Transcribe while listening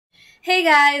Hey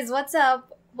guys, what's up?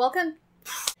 Welcome.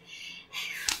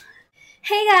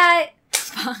 Hey guys.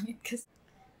 Pangit kasi.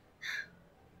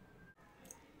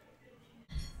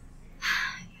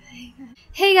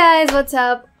 Hey guys, what's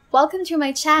up? Welcome to my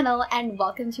channel and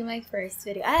welcome to my first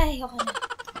video. Ay, okay.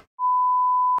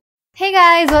 Hey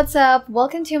guys, what's up?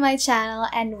 Welcome to my channel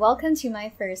and welcome to my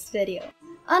first video.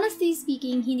 Honestly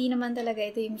speaking, hindi naman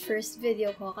talaga ito yung first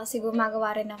video ko kasi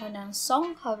gumagawa rin ako ng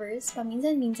song covers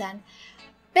paminsan-minsan.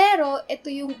 Pero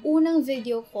ito yung unang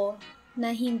video ko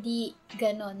na hindi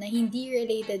ganon, na hindi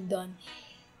related doon.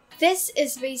 This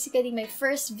is basically my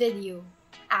first video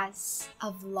as a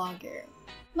vlogger.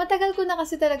 Matagal ko na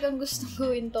kasi talagang gustong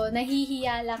gawin to.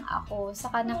 Nahihiya lang ako.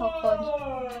 Saka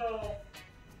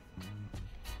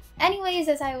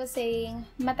Anyways, as I was saying,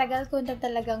 matagal ko na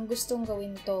talagang gustong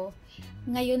gawin to.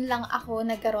 Ngayon lang ako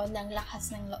nagkaroon ng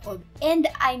lakas ng loob. And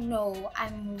I know.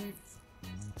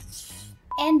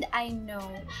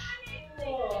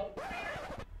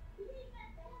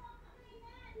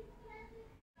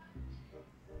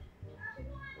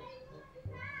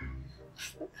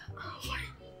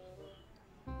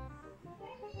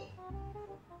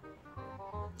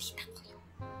 Tita ko yung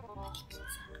pati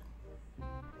pinsan ko.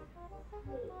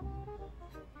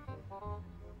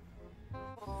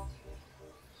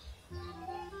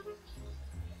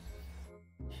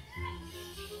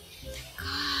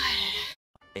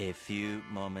 A few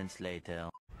moments later.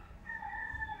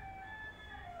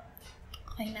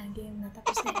 Okay na, game na.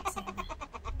 Tapos na exam na.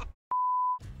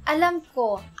 Alam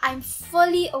ko, I'm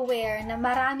fully aware na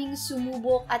maraming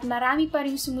sumubok at marami pa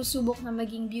rin sumusubok na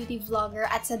maging beauty vlogger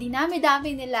at sa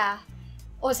dinami-dami nila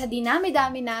o sa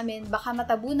dinami-dami namin, baka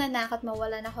matabunan na at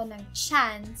mawalan ako ng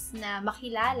chance na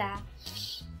makilala.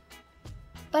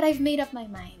 But I've made up my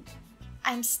mind.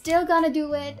 I'm still gonna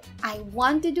do it. I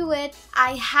want to do it.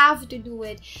 I have to do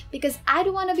it because I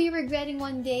don't want to be regretting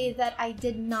one day that I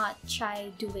did not try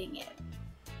doing it.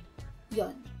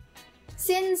 Yon.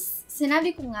 Since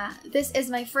sinabi ko nga, this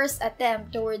is my first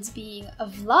attempt towards being a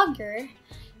vlogger,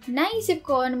 naisip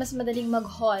ko na mas madaling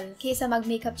mag-haul kaysa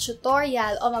mag-makeup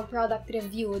tutorial o mag-product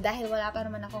review dahil wala pa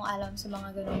naman akong alam sa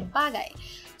mga ganung bagay.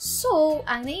 So,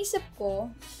 ang naisip ko,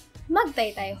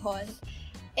 mag-taytay haul.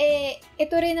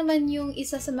 Ito rin naman yung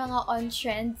isa sa mga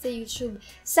on-trend sa YouTube.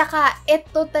 Saka,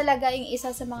 ito talaga yung isa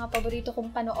sa mga paborito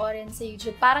kong panoorin sa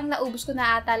YouTube. Parang naubos ko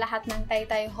na ata lahat ng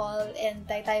Taytay haul and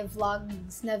Taytay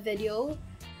vlogs na video.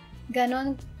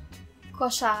 Ganon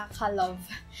ko siya ka-love.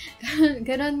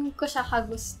 Ganon ko siya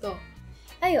ka-gusto.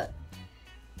 Ayun.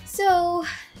 So,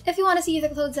 if you wanna see the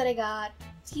clothes that I got,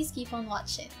 please keep on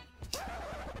watching.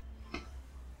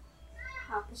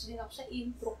 Tapos din ako sa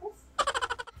intro ko.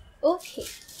 Okay.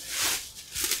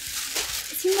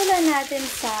 Simulan natin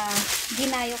sa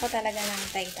ginayo ko talaga ng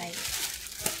taytay.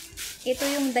 Ito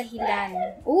yung dahilan.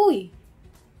 Uy!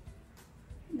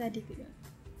 Daddy ko yun.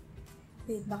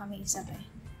 Wait, baka may isa pa eh.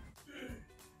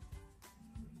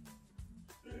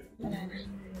 Wala na.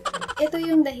 Ito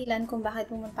yung dahilan kung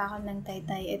bakit pumunta ako ng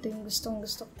taytay. Ito yung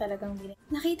gustong-gusto ko talagang bilhin.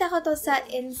 Nakita ko to sa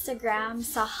Instagram,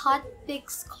 sa Hot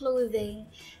Pics Clothing.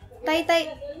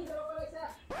 Taytay...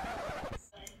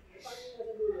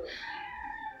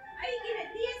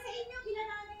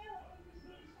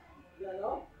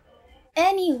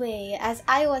 Anyway, as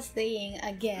I was saying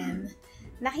again,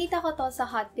 nakita ko to sa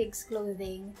Hot Pics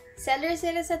Clothing. Seller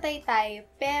sila sa Taytay,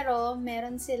 pero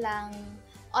meron silang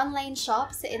online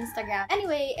shop sa Instagram.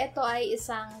 Anyway, ito ay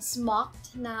isang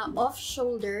smocked na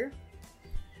off-shoulder.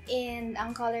 And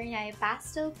ang color niya ay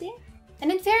pastel pink.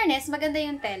 And in fairness, maganda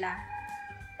yung tela.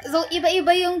 So,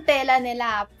 iba-iba yung tela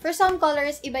nila. For some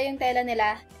colors, iba yung tela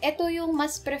nila. Ito yung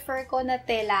mas prefer ko na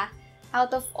tela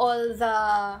out of all the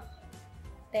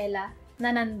tela na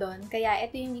nandun. Kaya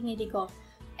ito yung binili ko.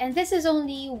 And this is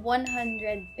only 100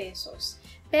 pesos.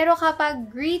 Pero kapag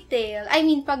retail,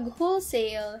 pag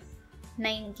wholesale,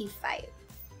 95.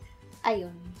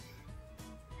 Ayun.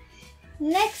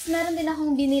 Next, meron din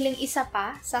akong biniling isa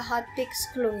pa sa Hot Pics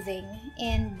Clothing.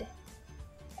 And,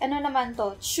 ano naman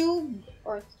to? Tube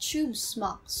or tube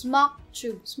smock. Smock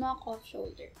tube. Smock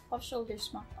off-shoulder. Off-shoulder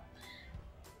smock top.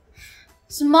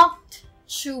 Smocked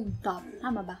tube top.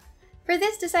 Tama ba? For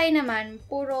this design naman,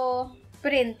 puro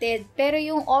printed. Pero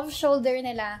yung off-shoulder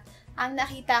nila, ang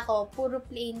nakita ko, puro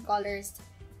plain colors.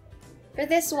 For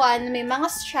this one, may mga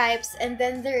stripes and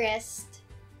then the rest,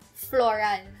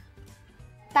 floral.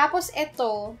 Tapos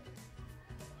ito,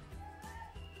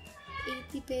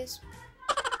 80 pesos.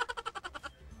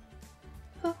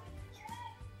 Huh.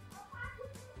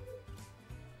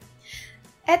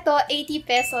 Ito, 80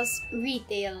 pesos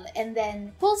retail. And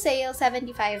then, wholesale,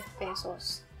 75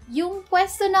 pesos. Yung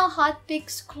pwesto ng Hot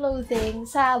Picks Clothing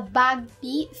sa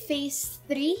Bagpi, Phase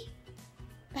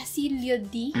 3, Pasilio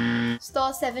D,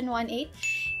 Stall 718.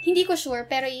 Hindi ko sure,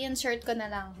 pero i-insert ko na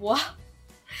lang. Wow!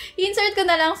 I-insert ko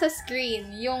na lang sa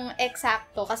screen yung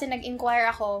eksakto kasi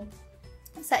nag-inquire ako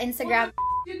sa Instagram.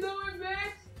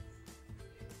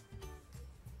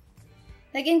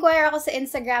 Nag-inquire ako sa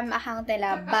Instagram account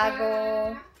nila bago...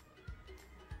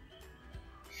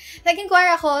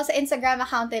 Nag-inquire ako sa Instagram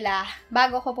account nila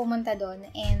bago ako pumunta doon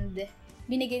and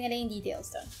binigay nila yung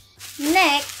details doon.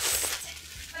 Next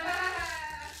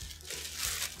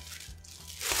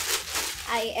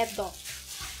ay eto.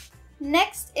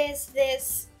 Next is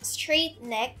this straight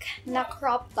neck na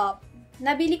crop top.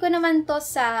 Nabili ko naman to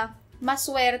sa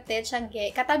Maswerte, Tiangge.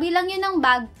 Katabi lang yun ng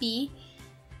Bagpi.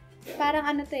 Parang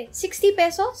ano to eh, 60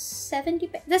 pesos? 70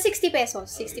 pesos? 60 pesos.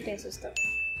 60 pesos to.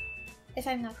 If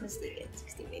I'm not mistaken,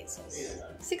 60 pesos.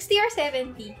 60 or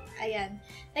 70. Ayan.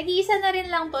 Nag-iisa na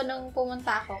rin lang to nung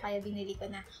pumunta ako, kaya binili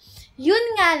ko na. Yun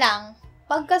nga lang,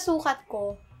 pagkasukat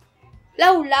ko,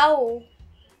 law-law.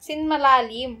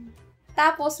 Malalim.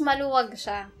 Tapos, maluwag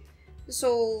siya. So,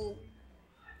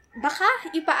 baka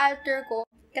ipa-alter ko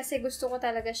kasi gusto ko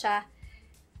talaga siya.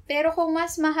 Pero kung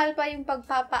mas mahal pa yung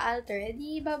pagpapa-alter,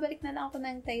 edi babalik na lang ako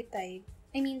ng Taytay.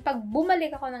 I mean, pag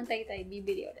bumalik ako ng Taytay,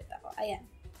 bibili ulit ako. Ayan.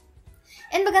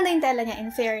 And maganda yung tela niya,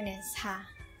 in fairness, ha?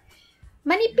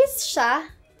 Manipis siya,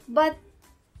 but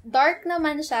dark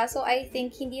naman siya, so I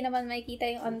think hindi naman makikita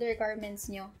yung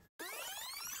undergarments nyo.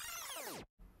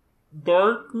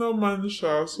 Dark naman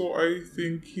siya, so I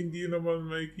think hindi naman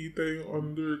makikita yung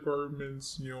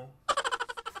undergarments nyo.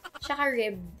 Tsaka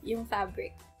ribbed yung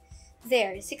fabric.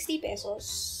 There, 60 pesos.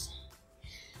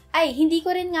 Ay, hindi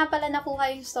ko rin nga pala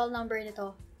nakuha yung stall number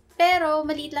nito. Pero,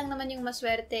 maliit lang naman yung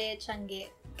Maswerte,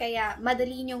 Tiangge. Kaya,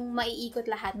 madali nyong maiikot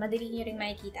lahat. Madali nyo rin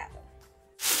makikita to.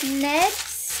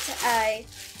 Next ay...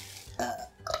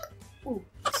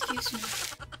 excuse me.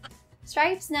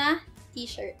 Stripes na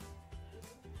t-shirt.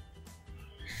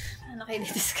 Ano kayo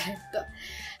describe to?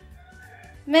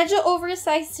 Medyo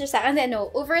oversized siya sa akin.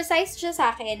 Oversized siya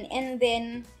sa akin. And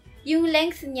then, yung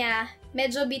length niya,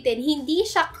 medyo bitin. Hindi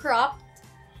siya cropped,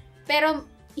 pero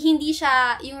hindi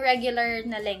siya yung regular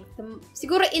na length.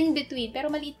 Siguro in between, pero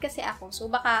maliit kasi ako.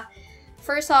 So, baka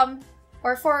for some,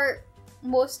 or for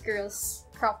most girls,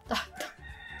 crop top.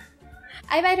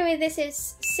 Ay, by the way, this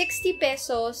is 60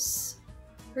 pesos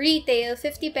retail,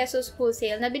 50 pesos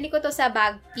wholesale. Nabili ko to sa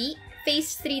Bagpi,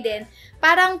 Phase 3 din.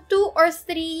 Parang 2 or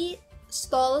 3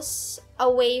 stalls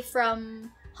away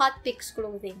from Hot Picks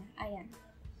Clothing. Ayan.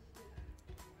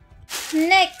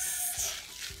 Next!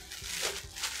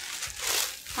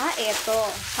 Eto.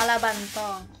 Kalaban to.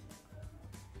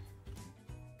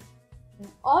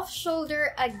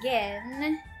 Off-shoulder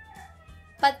again.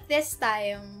 But this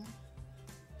time,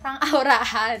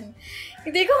 pang-aurahan.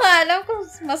 Hindi ko nga alam kung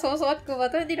masusuot ko ba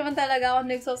to. Hindi naman talaga ako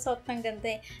nagsusuot ng ganda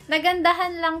eh.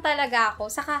 Nagandahan lang talaga ako.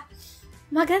 Saka,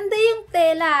 maganda yung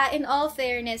tela, in all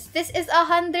fairness. This is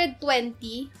 120.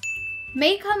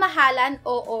 May kamahalan,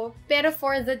 oo. Pero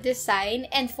for the design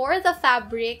and for the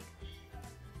fabric,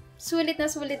 sulit na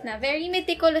sulit na. Very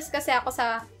meticulous kasi ako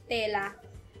sa tela.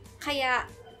 Kaya,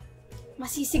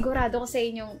 masisigurado ko sa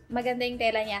inyong maganda yung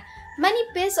tela niya.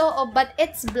 Manipis, oo, but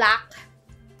it's black.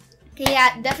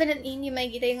 Kaya, definitely hindi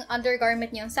makikita yung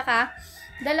undergarment niyo. Saka,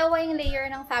 dalawa yung layer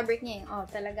ng fabric niya.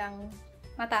 Talagang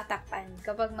matatakpan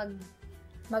kapag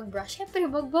mag-brush. Siyempre,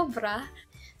 magbabra.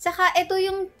 Saka, ito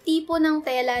yung tipo ng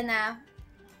tela na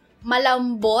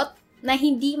malambot, na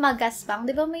hindi magaspang.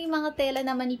 Di ba may mga tela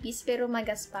na manipis pero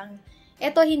magaspang?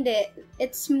 Ito hindi.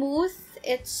 It's smooth,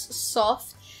 it's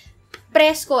soft,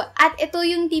 presko. At ito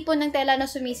yung tipo ng tela na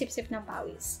sumisip-sip ng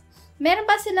pawis. Meron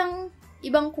pa silang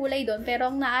ibang kulay doon,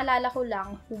 pero ang naalala ko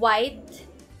lang, white,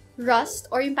 rust,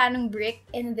 or yung parang brick,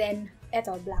 and then,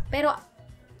 eto, black. Pero,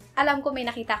 alam ko may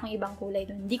nakita akong ibang kulay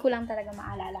doon. Hindi ko lang talaga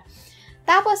maalala.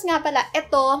 Tapos nga pala,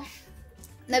 ito,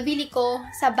 nabili ko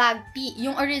sa Bagpi.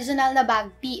 Yung original na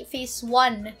Bagpi, Phase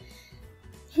 1.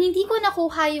 Hindi ko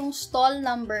nakuha yung stall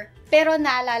number, pero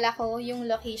naalala ko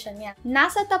yung location niya.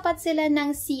 Nasa tapat sila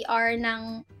ng CR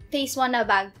ng Phase 1 na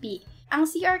Bagpi. Ang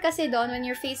CR kasi doon, when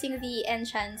you're facing the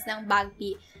entrance ng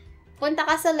Bagpi, punta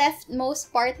ka sa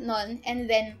leftmost part nun, and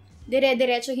then,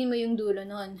 dire-diretsuhin mo yung dulo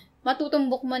nun.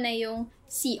 Matutumbok mo na yung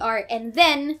CR. And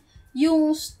then,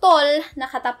 yung stall na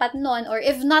katapat nun, or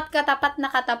if not katapat na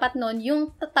katapat nun,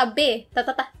 yung tabi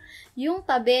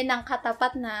ng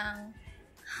katapat ng,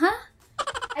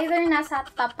 either nasa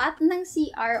tapat ng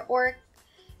CR, or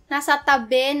nasa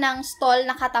tabi ng stall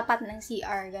na katapat ng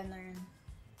CR, ganun.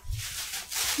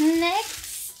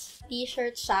 Next,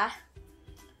 t-shirt siya.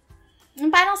 Yung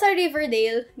parang sa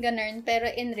Riverdale, ganun, pero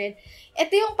in red.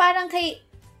 Ito yung parang kay,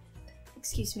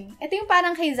 ito yung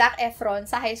parang kay Zac Efron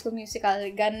sa High School Musical,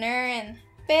 ganun.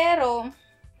 Pero,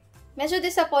 medyo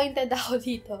disappointed ako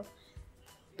dito.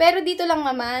 Pero dito lang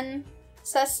naman,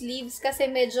 sa sleeves, kasi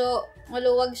medyo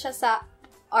maluwag siya sa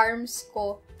arms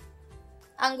ko.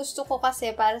 Ang gusto ko kasi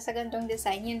para sa ganitong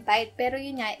design, yung tight. Pero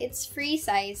yun nga, it's free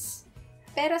size.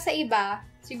 Pero sa iba,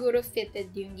 siguro fitted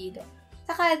yung dito.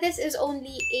 Saka, this is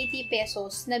only 80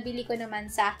 pesos. Nabili ko naman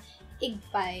sa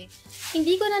Igpay.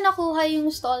 Hindi ko na nakuha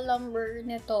yung stall number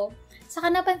nito.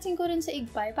 Saka napansin ko rin sa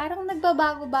Igpay, parang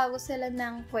nagbabago-bago sila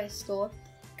ng pwesto.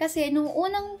 Kasi nung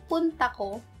unang punta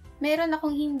ko, meron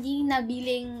akong hindi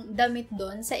nabiling damit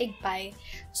doon sa Igpay.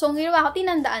 So, ang ginawa ko,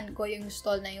 tinandaan ko yung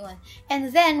stall na yun. And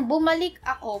then, bumalik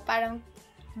ako parang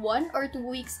 1 or 2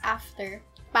 weeks after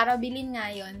para bilhin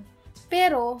nga yun.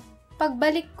 Pero,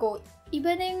 pagbalik ko,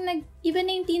 iba na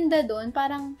yung tinda doon,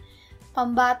 parang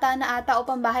pambata na ata o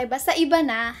pambahay. Basta iba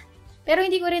na. Pero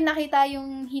hindi ko rin nakita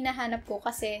yung hinahanap ko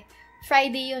kasi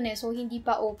Friday yun eh. So, hindi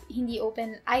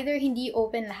open. Either hindi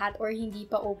open lahat or hindi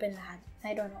pa open lahat.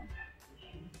 I don't know.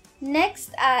 Next,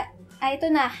 ito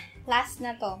na. Last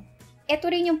na to. Ito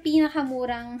rin yung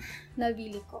pinakamurang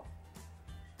nabili ko.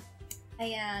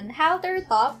 Ayan. Halter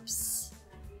tops.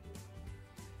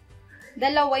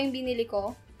 Dalawa yung binili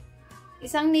ko.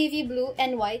 Isang navy blue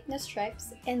and white na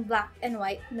stripes and black and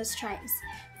white na stripes.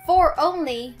 For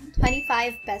only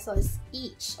 25 pesos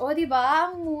each. O, diba?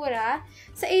 Ang mura.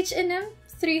 Sa H&M,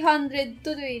 300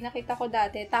 to nakita ko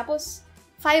dati. Tapos,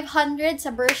 500 sa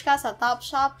Bershka, sa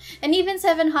Topshop, and even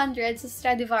 700 sa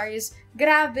Stradivarius.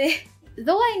 Grabe.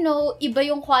 Though I know, iba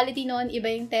yung quality nun,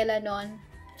 iba yung tela nun.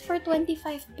 For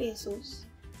 25 pesos.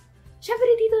 Syempre,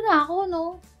 dito na ako, no?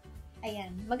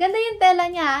 Ayan. Maganda yung tela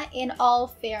niya, in all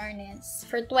fairness,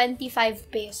 for 25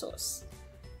 pesos.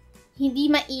 Hindi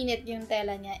mainit yung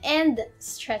tela niya. And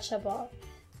stretchable.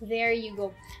 There you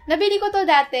go. Nabili ko to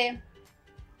dati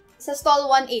sa stall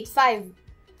 185.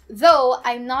 Though,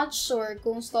 I'm not sure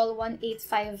kung stall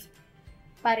 185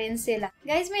 pa rin sila.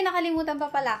 Guys, may nakalimutan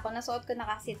pa pala ako. Nasuot ko na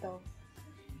kasi to.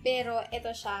 Pero, ito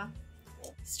siya.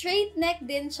 Straight neck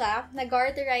din siya.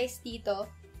 Nag-garterize dito.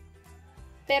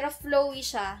 Pero flowy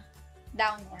siya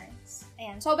downwards.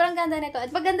 Ayan. Sobrang ganda nito.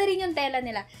 At maganda rin yung tela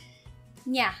nila.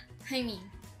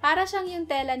 Para siyang yung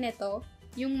tela nito,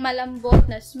 yung malambot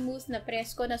na smooth na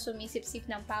presko na sumisip-sip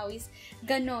ng pawis.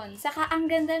 Ganon. Saka ang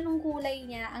ganda ng kulay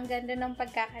niya, ang ganda ng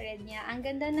pagkakared niya, ang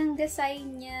ganda ng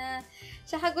design niya.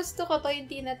 Saka gusto ko to yung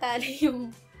tinatali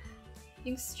yung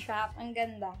strap. Ang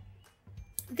ganda.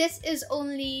 This is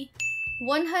only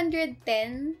 110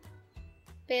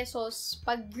 pesos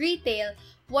pag retail,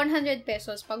 100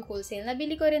 pesos pag wholesale.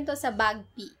 Nabili ko rin to sa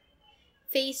Bagpi.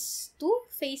 Phase 2?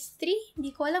 Phase 3?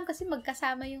 Hindi ko alam kasi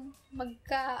magkasama yung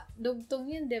magkadugtong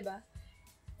yun, diba?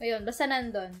 Ayun, basta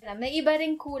nandun. May iba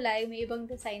ring kulay, may ibang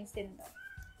designs din to.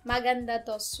 Maganda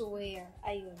to, swear.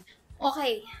 Ayun.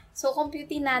 Okay, so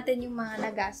computing natin yung mga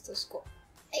nagastos ko.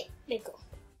 Ay, let go.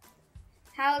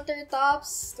 Halter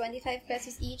tops, 25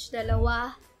 pesos each.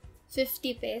 Dalawa,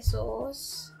 50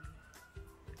 pesos.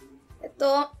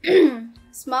 Ito,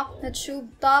 smock na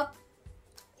tube top,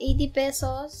 80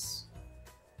 pesos.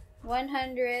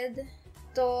 100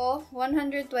 to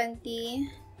 120,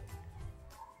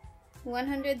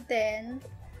 110,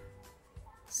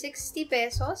 60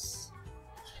 pesos.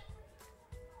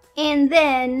 And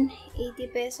then, 80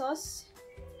 pesos,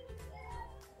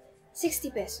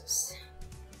 60 pesos.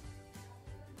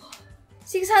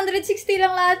 660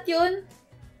 lang lahat yun.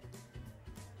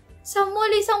 Sa mall,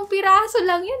 isang piraso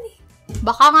lang yun eh.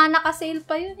 Baka nga naka-sale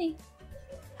pa yun eh.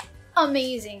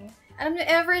 Amazing. Alam nyo,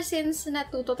 ever since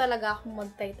natuto talaga akong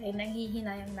mag-taytay,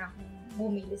 nanghihinayang na akong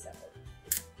bumili sa mall.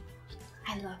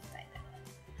 I love taytay.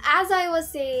 As I was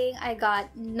saying, I got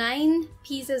 9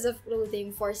 pieces of clothing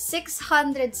for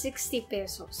 660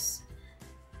 pesos.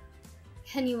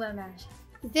 Can you imagine?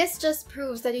 This just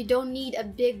proves that you don't need a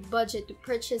big budget to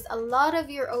purchase a lot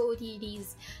of your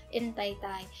OOTDs in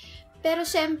Taytay. Pero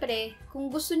syempre,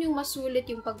 kung gusto nyo masulit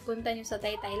yung pagpunta nyo sa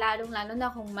Taytay, lalong-lalo na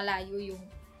kung malayo yung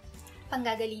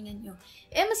panggagalingan nyo,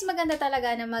 mas maganda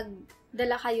talaga na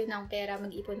magdala kayo ng pera,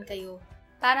 mag-ipon kayo,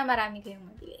 para marami kayong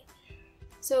mabili.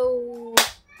 So,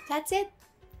 that's it.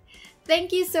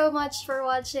 Thank you so much for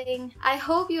watching. I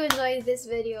hope you enjoyed this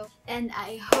video, and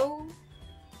I hope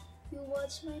you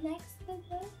watch my next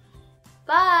video.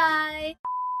 Bye!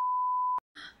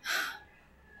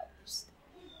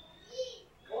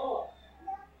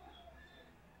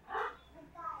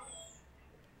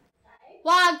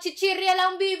 Wag! Chichirya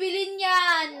lang bibilin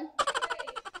yan!